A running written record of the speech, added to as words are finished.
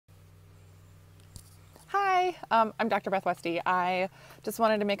Hi, I'm Dr. Beth Westy. I just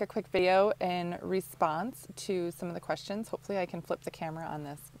wanted to make a quick video in response to some of the questions. Hopefully I can flip the camera on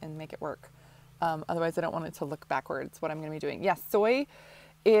this and make it work. Otherwise I don't want it to look backwards, what I'm going to be doing. Yes, soy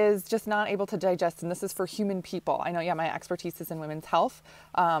is just not able to digest, and this is for human people. I know, yeah, my expertise is in women's health,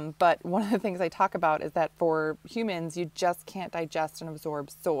 but one of the things I talk about is that for humans, you just can't digest and absorb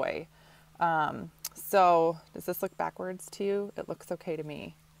soy. So does this look backwards to you? It looks okay to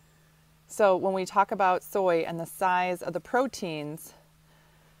me. So when we talk about soy and the size of the proteins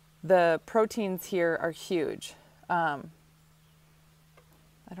here are huge. I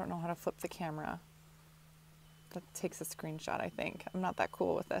don't know how to flip the camera. That takes a screenshot, I think. I'm not that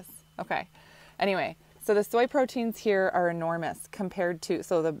cool with this. Okay. Anyway, so the soy proteins here are enormous compared to,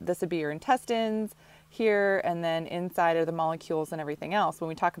 so this would be your intestines here, and then inside are the molecules and everything else. When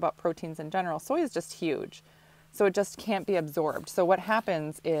we talk about proteins in general, soy is just huge. So it just can't be absorbed. So what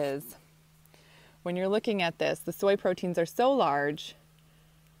happens is, when you're looking at this, the soy proteins are so large,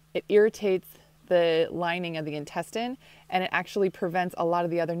 it irritates the lining of the intestine, and it actually prevents a lot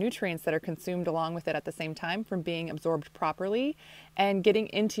of the other nutrients that are consumed along with it at the same time from being absorbed properly and getting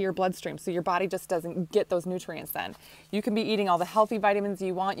into your bloodstream. So your body just doesn't get those nutrients then. You can be eating all the healthy vitamins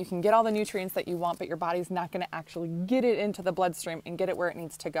you want, you can get all the nutrients that you want, but your body's not going to actually get it into the bloodstream and get it where it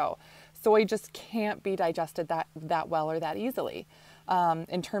needs to go. Soy just can't be digested that well or that easily.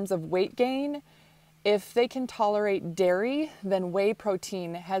 In terms of weight gain, if they can tolerate dairy, then whey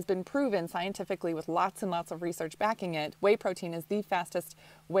protein has been proven scientifically with lots and lots of research backing it. Whey protein is the fastest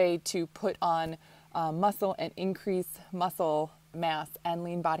way to put on muscle and increase muscle mass and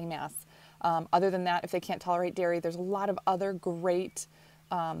lean body mass. Other than that, if they can't tolerate dairy, there's a lot of other great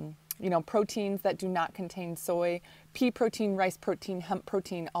proteins that do not contain soy. Pea protein, rice protein, hemp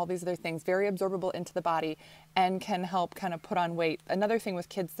protein, all these other things, very absorbable into the body and can help kind of put on weight. Another thing with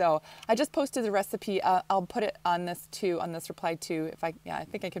kids though, I just posted a recipe, I'll put it on this too, on this reply too, I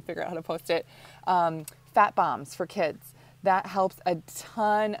think I can figure out how to post it. Fat bombs for kids. That helps a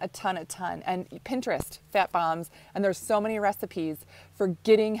ton. And Pinterest, fat bombs, and there's so many recipes for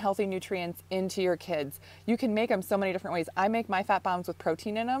getting healthy nutrients into your kids. You can make them so many different ways. I make my fat bombs with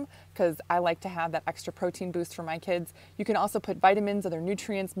protein in them because I like to have that extra protein boost for my kids. You can also put vitamins, other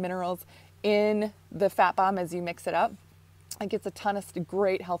nutrients, minerals in the fat bomb as you mix it up. It gets a ton of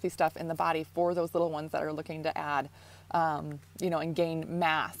great healthy stuff in the body for those little ones that are looking to add, and gain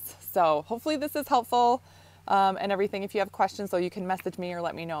mass. So hopefully this is helpful. And everything. If you have questions, though, you can message me or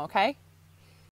let me know, okay?